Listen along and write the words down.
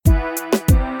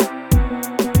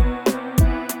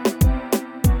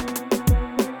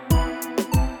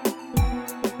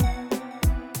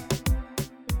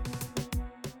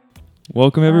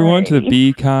Welcome, everyone, to the Alrighty.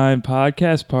 Be Kind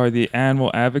podcast, part of the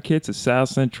Animal Advocates of South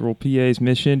Central PA's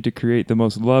mission to create the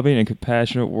most loving and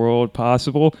compassionate world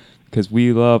possible, because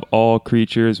we love all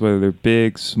creatures, whether they're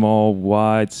big, small,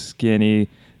 wide, skinny,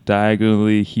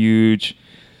 diagonally huge,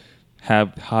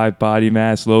 have high body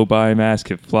mass, low body mass,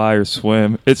 can fly or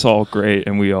swim. It's all great,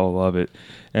 and we all love it.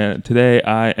 And today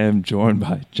I am joined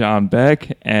by John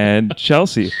Beck and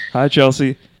Chelsea. Hi,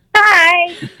 Chelsea.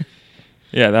 Hi.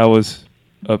 Yeah, that was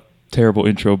a terrible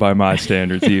intro by my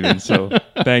standards even. So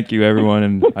thank you, everyone,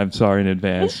 and I'm sorry in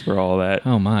advance for all that.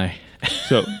 Oh, my.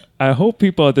 So I hope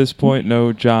people at this point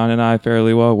know John and I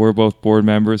fairly well. We're both board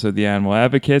members of the Animal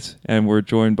Advocates, and we're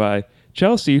joined by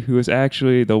Chelsea, who is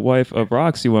actually the wife of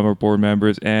Roxy, one of our board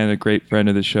members, and a great friend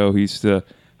of the show who used to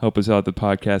help us out the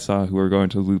podcast on, who we're going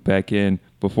to loop back in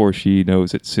before she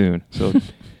knows it soon. So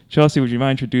Chelsea, would you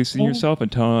mind introducing yourself and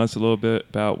telling us a little bit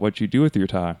about what you do with your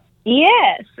time?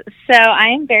 Yes. So I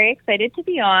am very excited to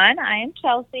be on. I am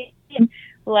Chelsea. And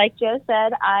like Joe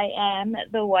said, I am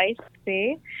the wife,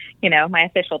 my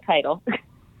official title.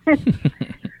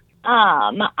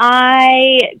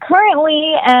 I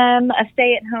currently am a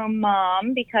stay-at-home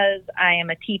mom because I am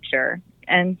a teacher.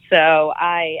 And so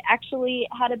I actually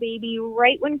had a baby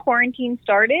right when quarantine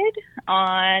started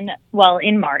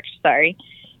in March,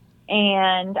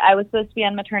 and I was supposed to be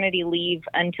on maternity leave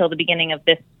until the beginning of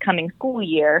this coming school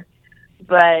year,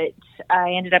 but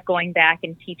I ended up going back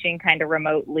and teaching kind of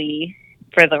remotely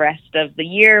for the rest of the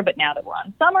year. But now that we're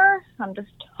on summer, I'm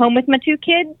just home with my two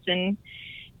kids and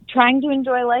trying to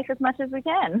enjoy life as much as we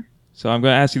can. So I'm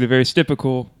going to ask you the very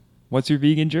typical, what's your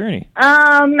vegan journey?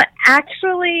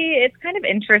 Actually, it's kind of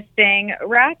interesting.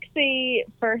 Roxy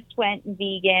first went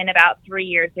vegan about 3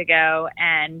 years ago,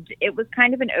 and it was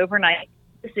kind of an overnight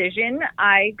decision.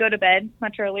 I go to bed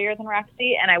much earlier than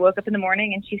Roxy, and I woke up in the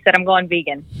morning and she said, "I'm going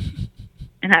vegan."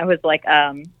 And I was like,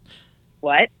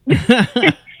 what?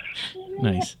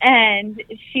 Nice. And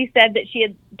she said that she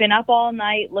had been up all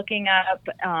night looking up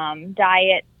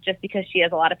diet, just because she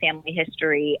has a lot of family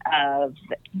history of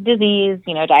disease,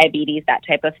 diabetes, that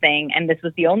type of thing. And this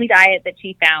was the only diet that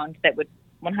she found that would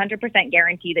 100%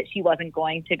 guarantee that she wasn't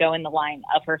going to go in the line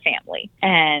of her family.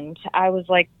 And I was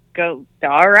like,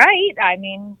 all right. I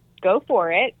mean, go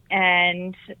for it.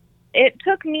 And it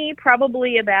took me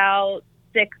probably about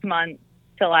 6 months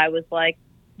till I was like,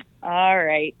 all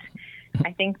right,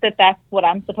 I think that that's what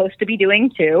I'm supposed to be doing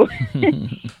too.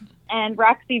 And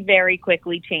Roxy very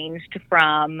quickly changed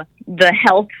from the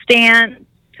health stance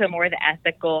to more the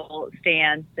ethical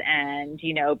stance and,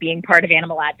 being part of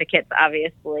Animal Advocates,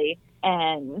 obviously.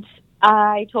 And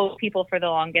I told people for the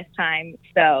longest time,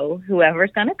 so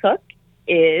whoever's going to cook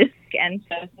is. And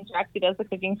so since Roxy does the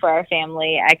cooking for our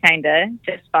family, I kind of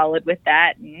just followed with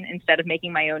that. And instead of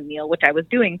making my own meal, which I was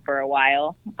doing for a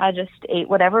while, I just ate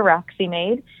whatever Roxy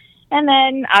made. And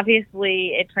then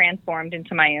obviously it transformed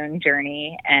into my own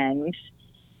journey and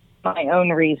my own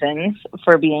reasons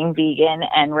for being vegan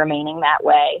and remaining that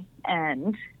way.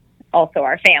 And also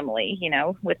our family,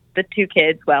 with the two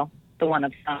kids, well, the one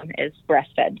of them is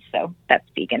breastfed, so that's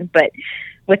vegan. But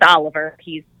with Oliver,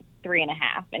 he's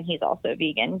 3.5, and he's also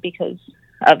vegan because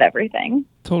of everything.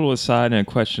 Total aside, and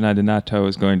a question I did not know I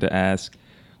was going to ask.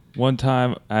 One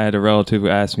time I had a relative who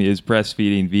asked me, is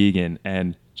breastfeeding vegan?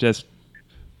 And just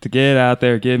to get it out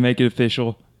there, make it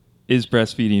official, is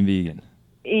breastfeeding vegan?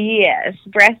 Yes,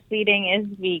 breastfeeding is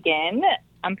vegan.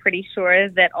 I'm pretty sure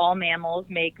that all mammals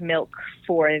make milk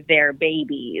for their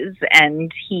babies,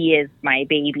 and he is my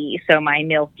baby, so my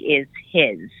milk is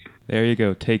his. There you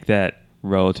go. Take that,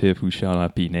 relative who shall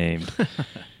not be named.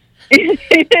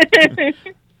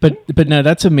 But no,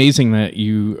 that's amazing that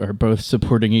you are both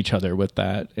supporting each other with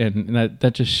that, and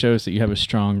that just shows that you have a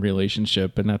strong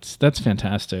relationship, and that's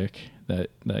fantastic that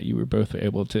you were both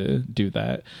able to do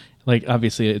that. Like,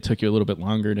 obviously, it took you a little bit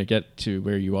longer to get to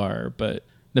where you are, but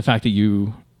the fact that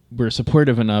you were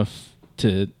supportive enough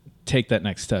to take that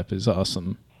next step is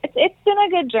awesome. It's been a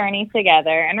good journey together,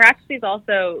 and Roxy's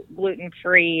also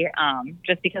gluten-free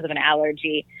just because of an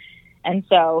allergy. And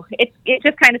so it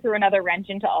just kind of threw another wrench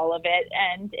into all of it.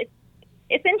 And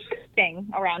it's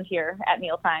interesting around here at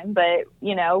mealtime, but,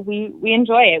 we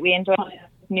enjoy it. We enjoy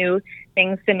new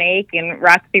things to make, and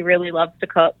Roxy really loves to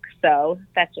cook. So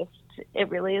it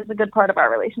really is a good part of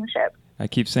our relationship. I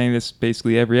keep saying this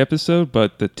basically every episode,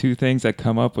 but the two things that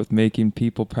come up with making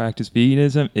people practice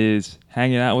veganism is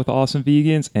hanging out with awesome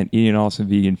vegans and eating awesome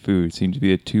vegan food. Seem to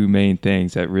be the two main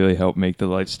things that really help make the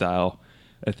lifestyle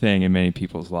a thing in many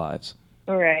people's lives.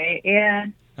 Right, yeah.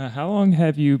 How long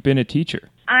have you been a teacher?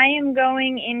 I am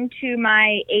going into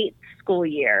my 8th school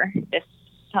year this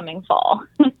coming fall.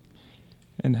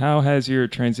 And how has your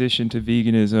transition to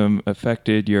veganism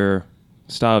affected your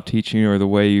style of teaching or the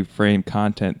way you frame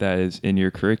content that is in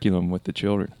your curriculum with the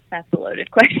children? That's a loaded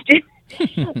question.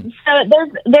 So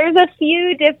there's a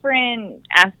few different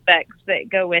aspects that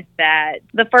go with that.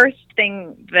 The first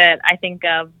thing that I think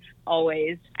of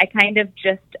always, I kind of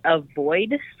just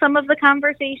avoid some of the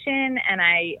conversation, and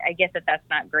I get that that's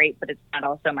not great, but it's not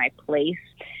also my place.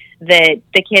 That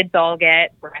the kids all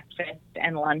get breakfast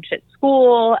and lunch at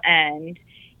school, and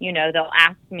they'll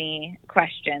ask me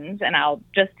questions, and I'll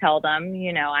just tell them,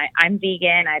 I'm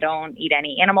vegan, I don't eat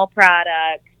any animal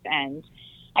products, and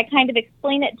I kind of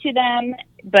explain it to them,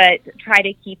 but try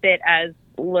to keep it as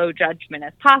low judgment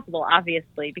as possible,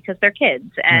 obviously, because they're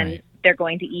kids, and right. They're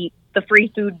going to eat the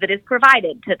free food that is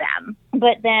provided to them.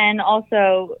 But then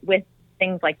also with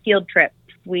things like field trips,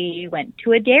 we went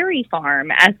to a dairy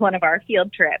farm as one of our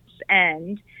field trips,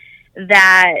 and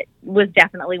that was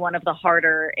definitely one of the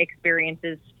harder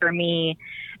experiences for me,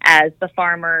 as the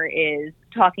farmer is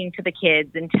talking to the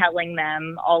kids and telling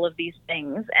them all of these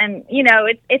things. And,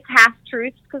 it's half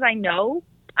truths because I know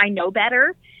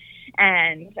better,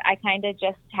 and I kind of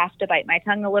just have to bite my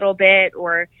tongue a little bit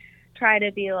or try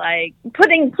to be like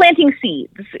planting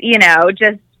seeds,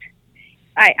 just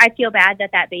I feel bad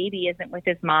that baby isn't with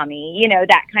his mommy,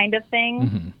 that kind of thing.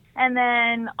 Mm-hmm. And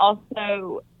then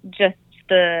also just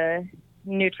the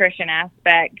nutrition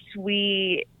aspect.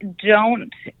 We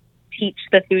don't teach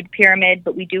the food pyramid,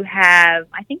 but we do have,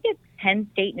 I think it's Penn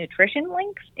State nutrition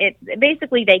links. It's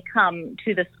basically they come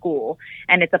to the school,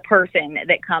 and it's a person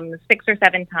that comes 6 or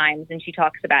 7 times, and she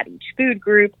talks about each food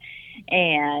group,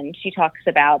 and she talks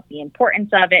about the importance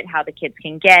of it, how the kids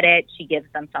can get it. She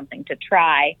gives them something to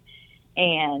try.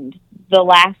 And the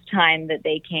last time that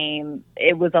they came,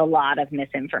 it was a lot of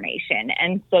misinformation.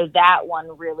 And so that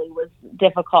one really was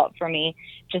difficult for me,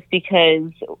 just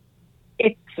because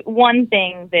it's one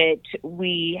thing that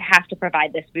we have to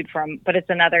provide this food from, but it's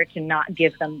another to not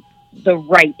give them the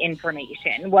right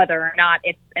information, whether or not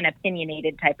it's an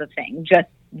opinionated type of thing. Just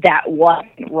that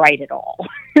wasn't right at all.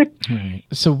 Right.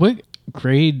 So what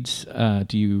grades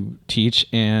do you teach,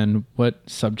 and what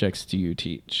subjects do you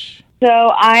teach? So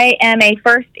I am a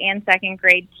first and second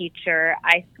grade teacher.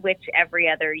 I switch every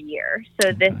other year.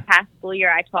 So this past school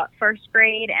year, I taught first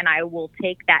grade, and I will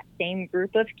take that same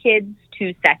group of kids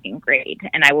to second grade,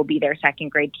 and I will be their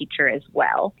second grade teacher as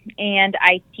well. And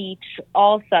I teach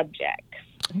all subjects.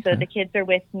 Okay. So the kids are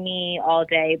with me all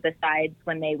day, besides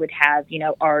when they would have,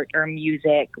 art or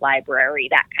music, library,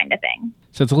 that kind of thing.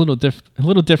 So it's a little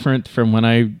different from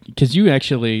because you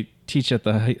actually teach at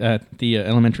the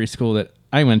elementary school that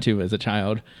I went to as a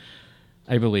child,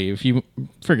 I believe.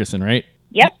 Ferguson, right?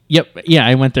 Yep. Yeah,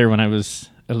 I went there when I was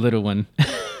a little one.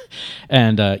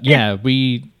 And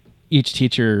each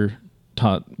teacher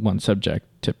taught one subject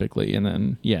typically, and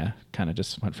then, kind of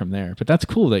just went from there. But that's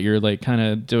cool that you're kind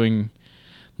of doing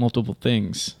multiple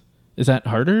things. Is that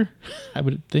harder, I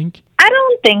would think? I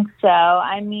don't think so.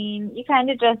 I mean, you kind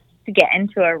of just get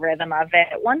into a rhythm of it.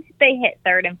 Once they hit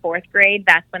 3rd and 4th grade,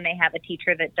 that's when they have a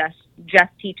teacher that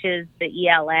just teaches the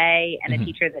ELA and a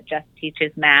teacher that just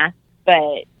teaches math.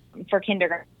 But for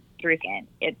kindergarten through 2nd,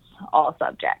 it's all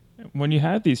subjects. When you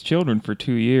have these children for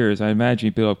 2 years, I imagine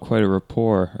you build up quite a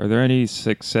rapport. Are there any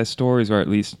success stories, or at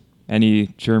least any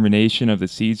germination of the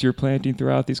seeds you're planting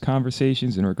throughout these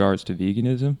conversations in regards to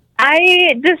veganism?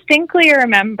 I distinctly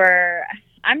remember,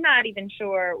 I'm not even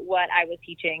sure what I was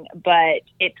teaching, but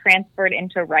it transferred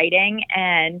into writing,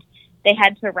 and they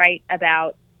had to write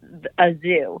about a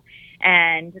zoo.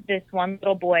 And this one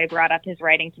little boy brought up his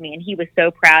writing to me, and he was so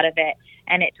proud of it.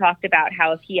 And it talked about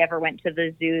how if he ever went to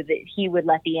the zoo, that he would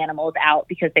let the animals out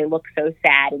because they look so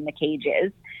sad in the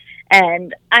cages.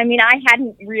 And I mean, I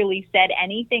hadn't really said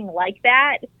anything like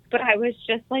that, but I was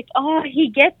just like, oh, he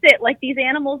gets it. Like, these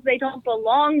animals, they don't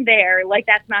belong there. Like,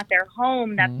 that's not their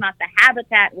home. That's not the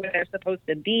habitat where they're supposed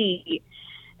to be.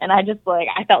 And I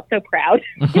felt so proud.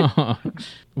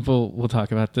 We'll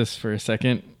talk about this for a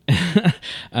second.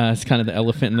 It's kind of the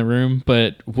elephant in the room,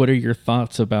 but what are your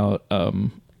thoughts about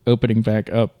opening back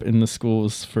up in the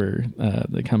schools for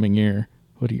the coming year?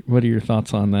 What are your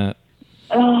thoughts on that?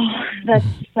 Oh, that's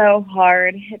so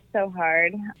hard. It's so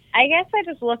hard. I guess I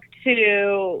just look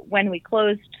to when we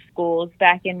closed schools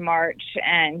back in March,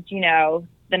 and,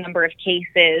 the number of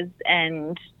cases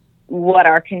and what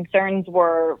our concerns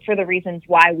were for the reasons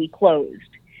why we closed.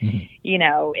 Mm-hmm.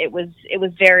 It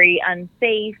was very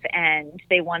unsafe, and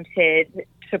they wanted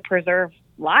to preserve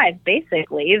lives,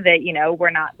 basically, that,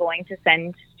 we're not going to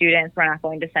send students, we're not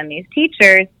going to send these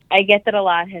teachers. I get that a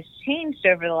lot has changed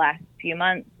over the last few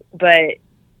months, but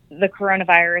the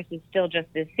coronavirus is still just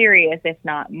as serious, if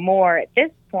not more at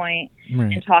this point,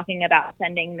 Right. and talking about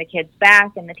sending the kids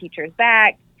back and the teachers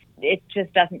back, it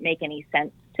just doesn't make any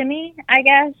sense to me, I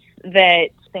guess, that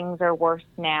things are worse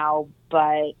now,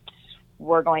 but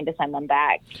we're going to send them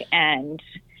back. And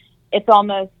it's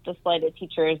almost a slight of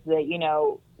teachers that,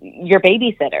 you're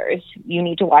babysitters. You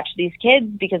need to watch these kids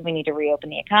because we need to reopen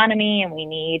the economy and we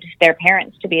need their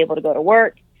parents to be able to go to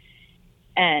work.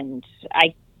 And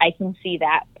I can see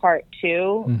that part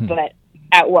too, Mm-hmm. but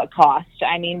at what cost?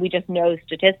 I mean, we just know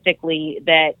statistically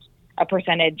that a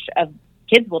percentage of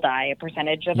kids will die, a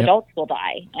percentage of Yep. adults will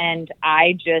die. And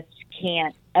I just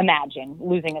can't imagine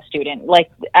losing a student. Like,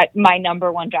 my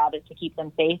number one job is to keep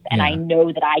them safe, and Yeah. I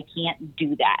know that I can't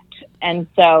do that. And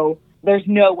so there's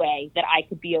no way that I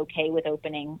could be okay with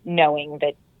opening knowing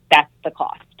that that's the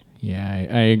cost. Yeah,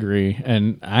 I agree.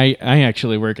 And I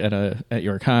actually work at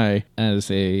York High as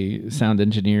a sound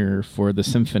engineer for the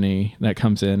symphony that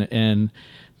comes in, and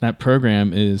that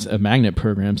program is a magnet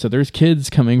program. So there's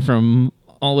kids coming from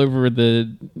all over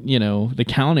the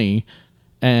county,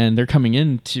 and they're coming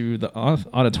into the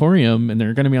auditorium, and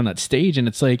they're going to be on that stage, and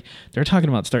it's like they're talking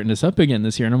about starting this up again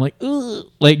this year, and I'm like, ugh.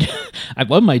 Like, I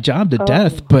love my job to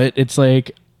death, but it's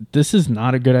like, this is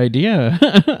not a good idea.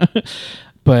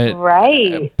 But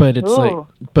Right. but it's Ooh.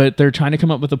 but they're trying to come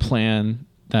up with a plan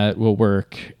that will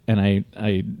work, and I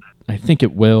think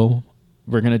it will.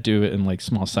 We're gonna do it in like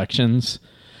small sections,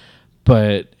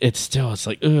 but it's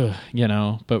like, ugh,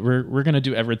 But we're gonna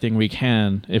do everything we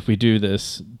can if we do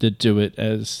this to do it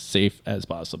as safe as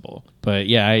possible. But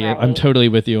yeah, I'm Right. totally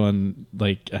with you on,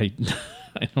 like, I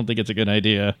I don't think it's a good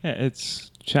idea. Yeah,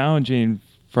 it's challenging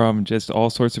from just all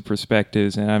sorts of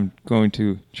perspectives, and I'm going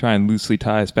to try and loosely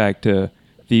tie us back to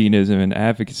veganism and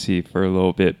advocacy for a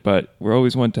little bit, but we're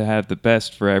always want to have the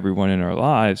best for everyone in our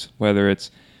lives, whether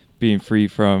it's being free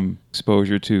from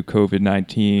exposure to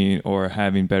COVID-19 or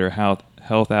having better health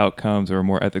outcomes or a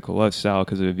more ethical lifestyle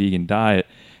because of a vegan diet.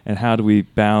 And how do we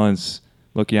balance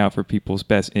looking out for people's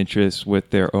best interests with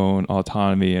their own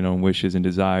autonomy and own wishes and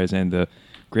desires and the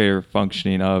greater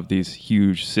functioning of these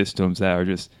huge systems that are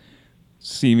just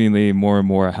seemingly more and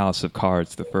more a house of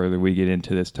cards the further we get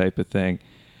into this type of thing.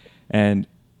 And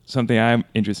something I'm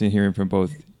interested in hearing from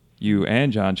both you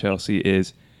and John Chelsea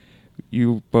is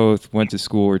you both went to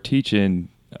school or teach in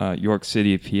York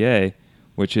City, PA,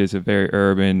 which is a very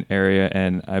urban area.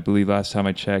 And I believe last time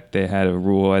I checked, they had a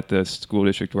rule at the school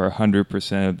district where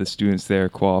 100% of the students there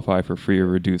qualify for free or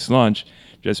reduced lunch,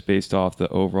 just based off the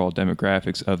overall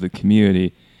demographics of the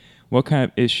community. What kind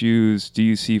of issues do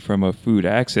you see from a food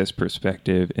access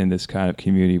perspective in this kind of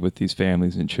community with these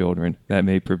families and children that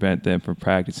may prevent them from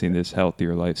practicing this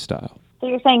healthier lifestyle? So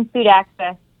you're saying food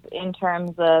access in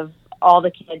terms of all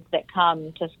the kids that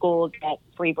come to school get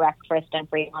free breakfast and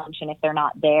free lunch, and if they're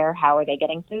not there, how are they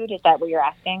getting food? Is that what you're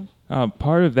asking?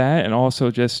 Part of that, and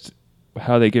also just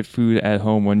how they get food at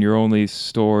home when your only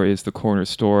store is the corner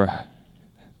store.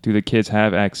 Do the kids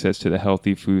have access to the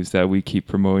healthy foods that we keep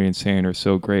promoting and saying are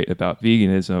so great about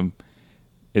veganism?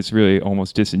 It's really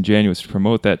almost disingenuous to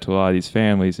promote that to a lot of these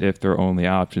families if their only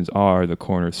options are the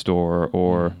corner store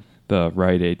or the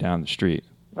Rite Aid down the street.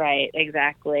 Right,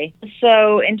 exactly.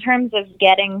 So in terms of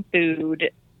getting food,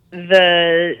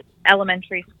 the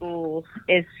elementary school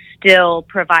is still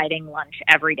providing lunch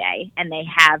every day, and they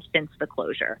have since the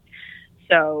closure.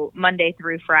 So Monday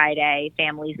through Friday,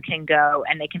 families can go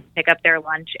and they can pick up their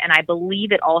lunch. And I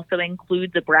believe it also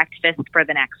includes a breakfast for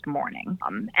the next morning.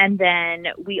 And then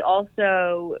we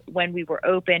also, when we were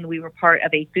open, we were part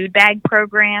of a food bag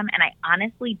program. And I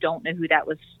honestly don't know who that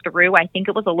was through. I think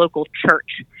it was a local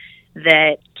church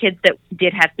that kids that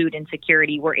did have food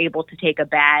insecurity were able to take a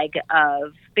bag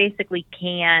of basically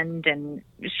canned and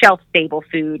shelf-stable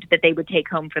food that they would take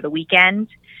home for the weekend.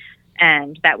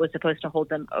 And that was supposed to hold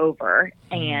them over.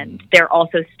 And they're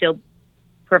also still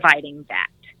providing that.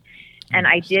 And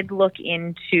I did look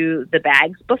into the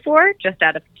bags before, just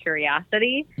out of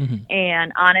curiosity. Mm-hmm.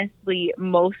 And honestly,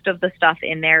 most of the stuff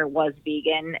in there was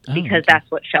vegan because okay. that's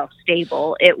what shelf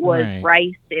stable. It was Right.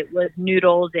 rice, it was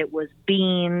noodles, it was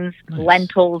beans, Nice.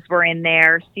 lentils were in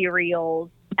there, cereals,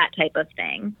 that type of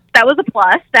thing. That was a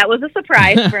plus. That was a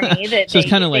surprise for me that So it's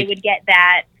kinda they like- would get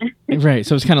that. Right.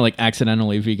 So it's kind of like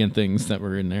accidentally vegan things that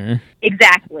were in there.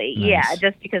 Exactly. Nice. Yeah,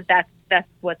 just because that's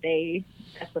what they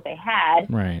had.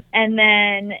 Right. And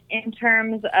then in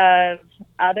terms of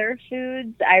other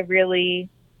foods, I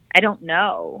don't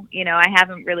know. You know, I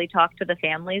haven't really talked to the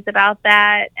families about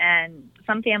that, and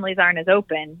some families aren't as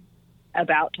open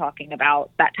about talking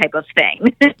about that type of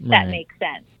thing. That Right. makes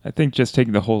sense. I think just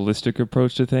taking the holistic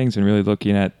approach to things and really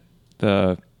looking at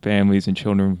the families and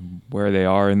children where they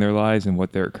are in their lives and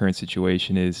what their current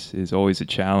situation is always a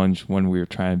challenge when we're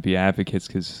trying to be advocates,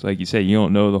 because like you say, you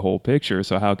don't know the whole picture.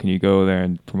 So how can you go there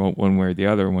and promote one way or the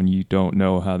other when you don't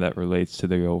know how that relates to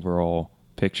the overall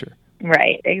picture?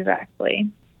 Right,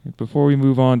 exactly. Before we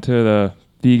move on to the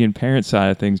vegan parent side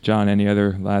of things, John, any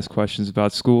other last questions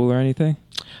about school or anything?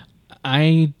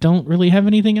 I don't really have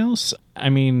anything else. I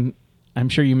mean, I'm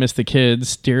sure you miss the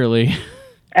kids dearly.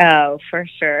 Oh, for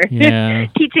sure. Yeah.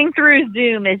 Teaching through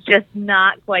Zoom is just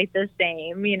not quite the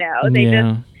same,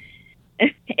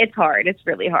 it's hard. It's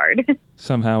really hard.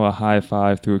 Somehow a high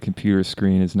five through a computer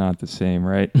screen is not the same,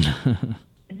 right?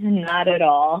 Not at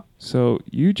all. So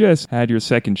you just had your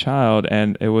second child,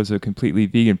 and it was a completely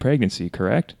vegan pregnancy,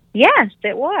 correct? Yes,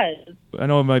 it was. I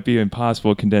know it might be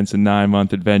impossible to condense a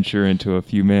 9-month adventure into a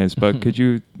few minutes, but could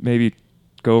you maybe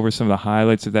go over some of the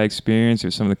highlights of that experience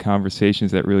or some of the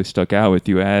conversations that really stuck out with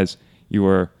you as you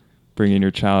were bringing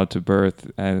your child to birth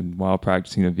and while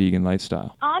practicing a vegan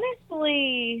lifestyle?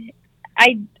 Honestly,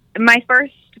 my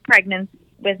first pregnancy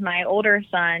with my older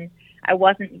son, I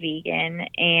wasn't vegan,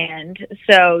 and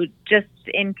so just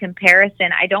in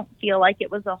comparison, I don't feel like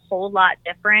it was a whole lot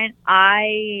different.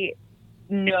 I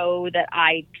know that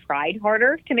I tried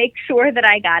harder to make sure that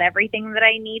I got everything that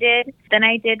I needed than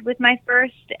I did with my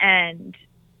first, and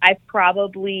I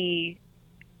probably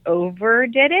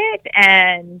overdid it,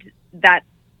 and that's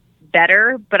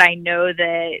better, but I know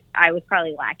that I was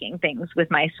probably lacking things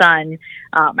with my son,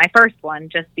 my first one,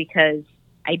 just because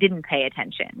I didn't pay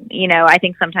attention. I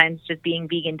think sometimes just being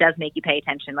vegan does make you pay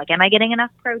attention. Like, am I getting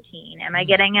enough protein? Am I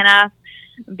getting enough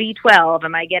B12?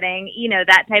 Am I getting,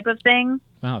 that type of thing?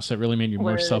 Wow, so it really made you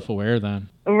more self-aware then.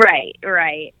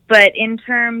 Right. But in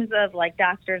terms of like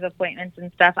doctor's appointments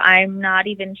and stuff, I'm not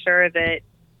even sure that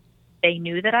they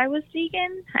knew that I was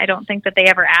vegan. I don't think that they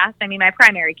ever asked. I mean, my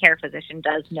primary care physician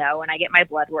does know, and I get my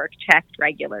blood work checked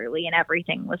regularly, and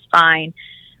everything was fine.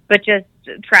 But just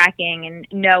tracking and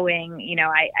knowing,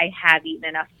 I have eaten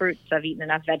enough fruits, I've eaten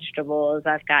enough vegetables,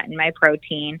 I've gotten my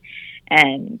protein,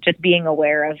 and just being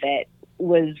aware of it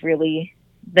was really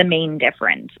the main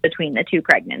difference between the two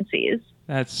pregnancies.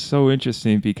 That's so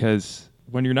interesting, because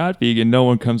when you're not vegan, no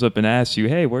one comes up and asks you,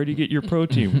 hey, where do you get your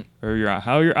protein? Or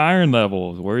how are your iron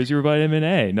levels? Where's your vitamin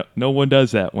A? No one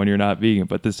does that when you're not vegan.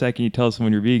 But the second you tell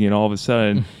someone you're vegan, all of a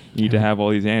sudden you need to have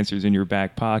all these answers in your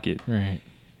back pocket. Right.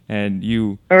 And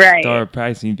you Right. start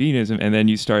practicing veganism, and then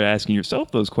you start asking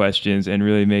yourself those questions and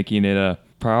really making it a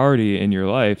priority in your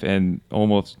life. And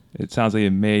almost, it sounds like it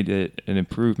made it an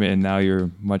improvement, and now you're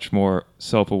much more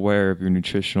self-aware of your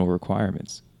nutritional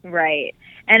requirements. Right.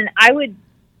 And I would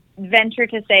venture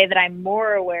to say that I'm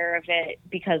more aware of it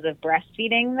because of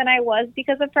breastfeeding than I was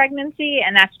because of pregnancy,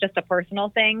 and that's just a personal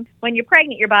thing. When you're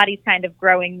pregnant, your body's kind of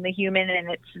growing the human,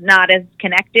 and it's not as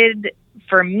connected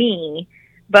for me.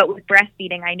 But with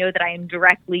breastfeeding, I know that I am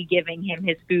directly giving him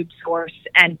his food source,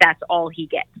 and that's all he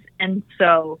gets. And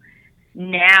so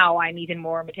now I'm even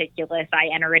more meticulous. I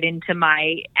enter it into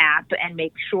my app and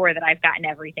make sure that I've gotten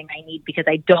everything I need, because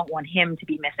I don't want him to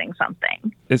be missing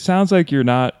something. It sounds like you're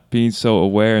not being so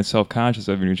aware and self-conscious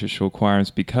of your nutritional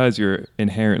requirements because you're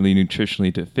inherently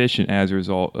nutritionally deficient as a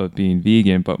result of being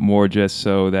vegan, but more just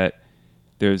so that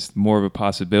there's more of a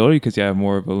possibility because you have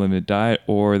more of a limited diet,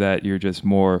 or that you're just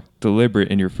more deliberate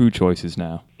in your food choices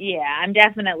now? Yeah, I'm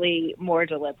definitely more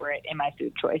deliberate in my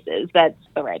food choices. That's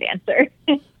the right answer.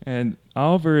 And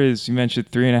Oliver is, you mentioned,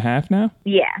 3.5 now?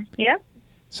 Yeah.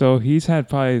 So he's had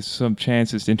probably some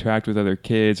chances to interact with other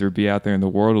kids or be out there in the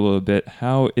world a little bit.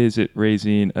 How is it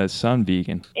raising a son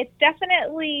vegan? It's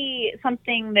definitely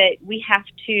something that we have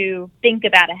to think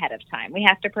about ahead of time. We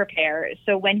have to prepare.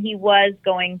 So when he was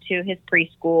going to his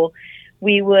preschool,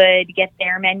 we would get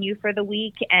their menu for the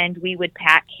week, and we would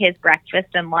pack his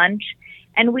breakfast and lunch,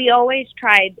 and we always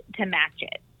tried to match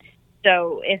it.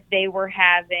 So if they were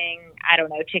having,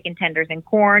 chicken tenders and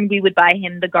corn, we would buy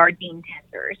him the Gardein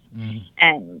tenders.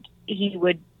 And he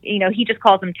would, he just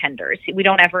calls them tenders. We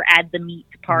don't ever add the meat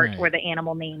part or the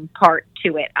animal name part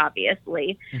to it,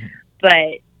 obviously.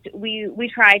 But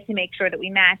we try to make sure that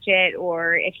we match it.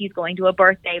 Or if he's going to a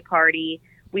birthday party,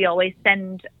 we always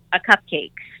send a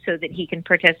cupcake so that he can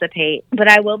participate. But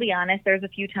I will be honest, there's a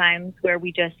few times where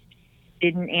we just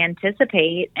didn't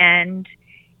anticipate, and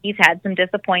he's had some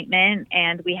disappointment,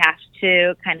 and we have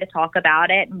to kind of talk about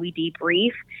it, and we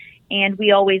debrief, and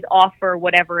we always offer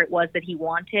whatever it was that he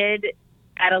wanted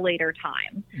at a later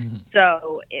time.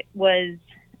 So it was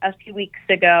a few weeks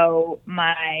ago,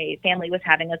 my family was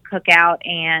having a cookout,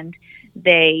 and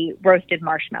they roasted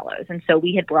marshmallows. And so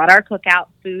we had brought our cookout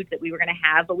food that we were going to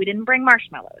have, but we didn't bring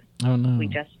marshmallows. Oh, no. We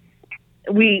just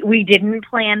we didn't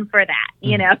plan for that.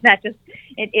 You know, that just,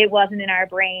 it wasn't in our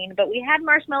brain. But we had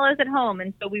marshmallows at home,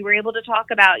 and so we were able to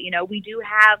talk about, you know, we do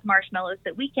have marshmallows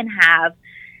that we can have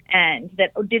and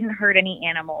that didn't hurt any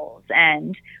animals,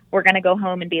 and we're going to go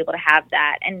home and be able to have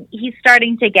that. And he's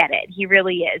starting to get it. He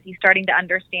really is. He's starting to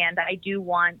understand that I do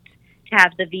want to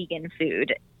have the vegan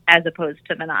food as opposed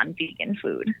to the non-vegan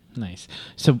food. Nice.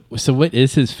 So what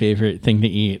is his favorite thing to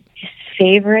eat? His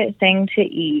favorite thing to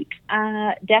eat?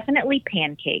 Definitely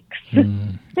pancakes.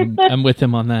 I'm with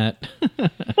him on that.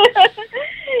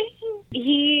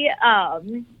 He,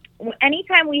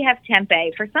 anytime we have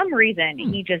tempeh, for some reason,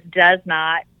 he just does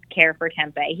not care for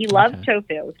tempeh. He loves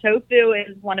tofu. Tofu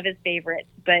is one of his favorites,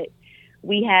 but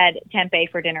we had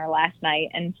tempeh for dinner last night,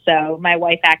 and so my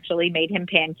wife actually made him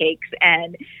pancakes,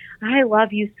 and I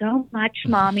love you so much,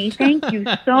 Mommy. Thank you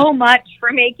so much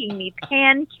for making me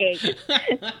pancakes.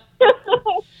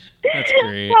 That's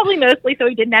great. Probably mostly so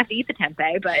he didn't have to eat the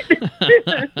tempeh,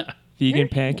 but... Vegan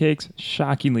pancakes,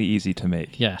 shockingly easy to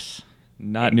make. Yes.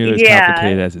 Not nearly as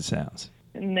complicated as it sounds.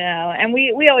 No, and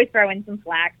we always throw in some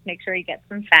flax, make sure you get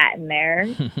some fat in there.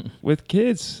 With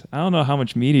kids, I don't know how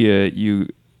much media you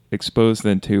expose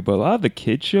them to, but a lot of the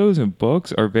kid shows and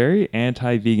books are very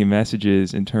anti-vegan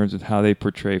messages in terms of how they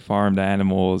portray farmed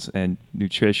animals and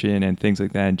nutrition and things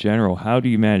like that in general. How do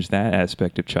you manage that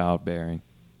aspect of child rearing?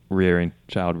 He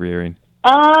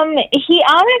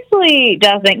honestly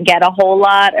doesn't get a whole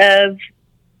lot of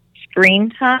screen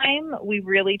time. We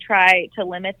really try to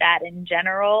limit that in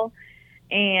general.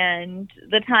 And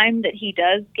the time that he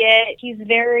does get, he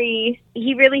really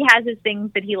has his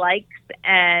things that he likes,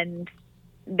 and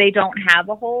they don't have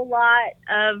a whole lot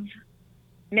of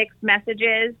mixed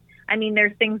messages. I mean,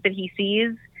 there's things that he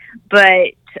sees,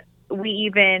 but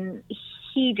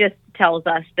he just tells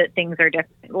us that things are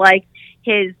different. Like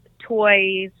his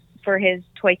toys for his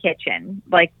toy kitchen,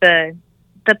 like the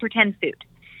pretend food.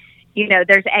 You know,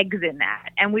 there's eggs in that.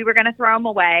 And we were going to throw them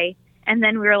away. And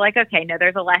then we were like, okay, no,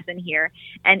 there's a lesson here.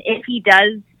 And if he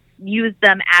does use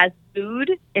them as food,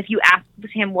 if you ask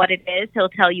him what it is, he'll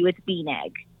tell you it's bean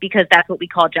egg, because that's what we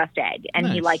call just egg, and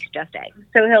He likes just egg.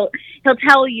 So he'll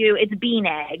tell you it's bean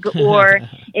egg. Or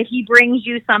if he brings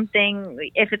you something,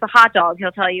 if it's a hot dog,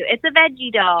 he'll tell you it's a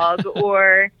veggie dog,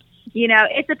 or you know,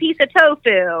 it's a piece of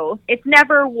tofu. It's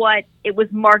never what it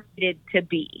was marketed to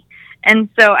be. And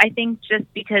so I think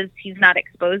just because he's not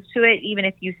exposed to it, even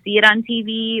if you see it on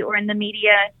TV or in the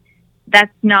media,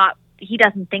 he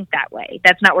doesn't think that way.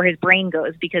 That's not where his brain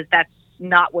goes, because that's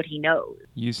not what he knows.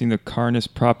 Using the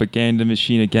carnist propaganda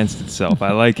machine against itself.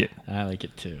 I like it. I like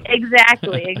it too.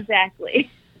 Exactly.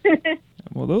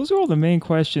 Well, those are all the main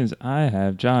questions I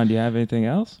have. John, do you have anything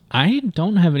else? I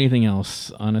don't have anything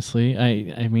else, honestly.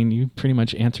 I mean, you pretty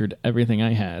much answered everything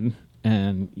I had.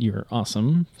 And you're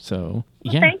awesome. So,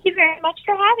 yeah. Well, thank you very much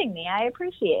for having me. I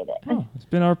appreciate it. Oh, it's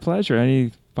been our pleasure.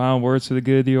 Any final words for the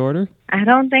good of the order? I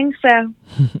don't think so.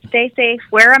 Stay safe.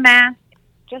 Wear a mask.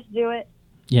 Just do it.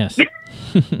 Yes.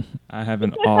 I have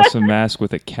an awesome mask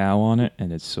with a cow on it,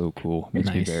 and it's so cool. Makes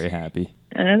me very happy.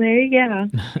 There you go.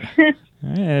 All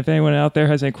right, and if anyone out there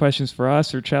has any questions for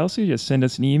us or Chelsea, just send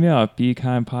us an email at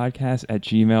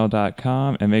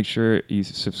bekindpodcast@gmail.com, and make sure you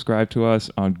subscribe to us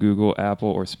on Google, Apple,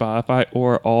 or Spotify,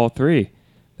 or all three.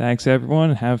 Thanks,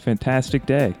 everyone. Have a fantastic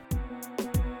day.